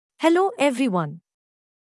Hello everyone.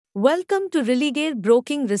 Welcome to Religare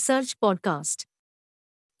Broking Research Podcast.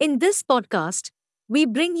 In this podcast, we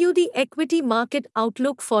bring you the equity market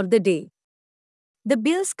outlook for the day. The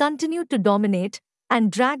bears continue to dominate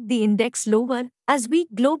and drag the index lower as weak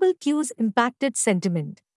global cues impacted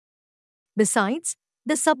sentiment. Besides,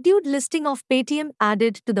 the subdued listing of Paytm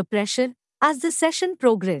added to the pressure as the session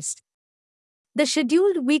progressed. The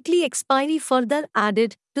scheduled weekly expiry further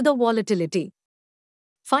added to the volatility.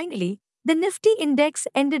 Finally, the Nifty index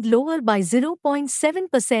ended lower by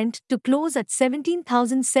 0.7% to close at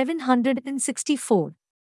 17,764.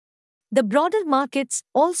 The broader markets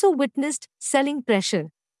also witnessed selling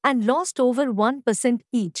pressure and lost over 1%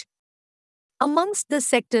 each. Amongst the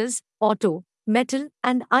sectors, auto, metal,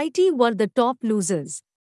 and IT were the top losers.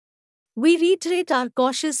 We reiterate our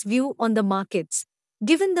cautious view on the markets,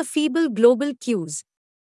 given the feeble global cues.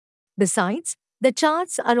 Besides, the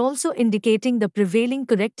charts are also indicating the prevailing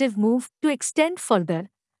corrective move to extend further,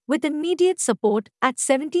 with immediate support at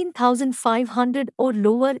 17,500 or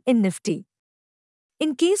lower in Nifty.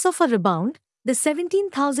 In case of a rebound, the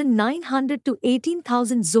 17,900 to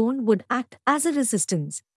 18,000 zone would act as a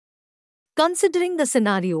resistance. Considering the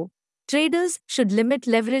scenario, traders should limit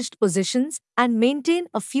leveraged positions and maintain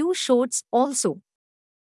a few shorts also.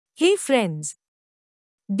 Hey friends,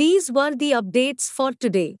 these were the updates for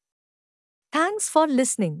today. Thanks for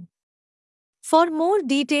listening. For more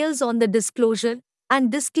details on the disclosure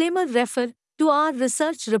and disclaimer, refer to our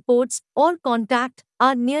research reports or contact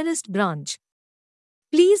our nearest branch.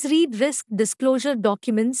 Please read risk disclosure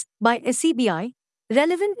documents by SEBI,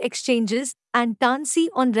 relevant exchanges, and TANSI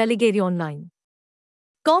on Religare Online.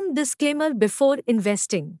 Disclaimer before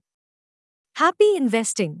investing. Happy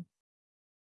investing!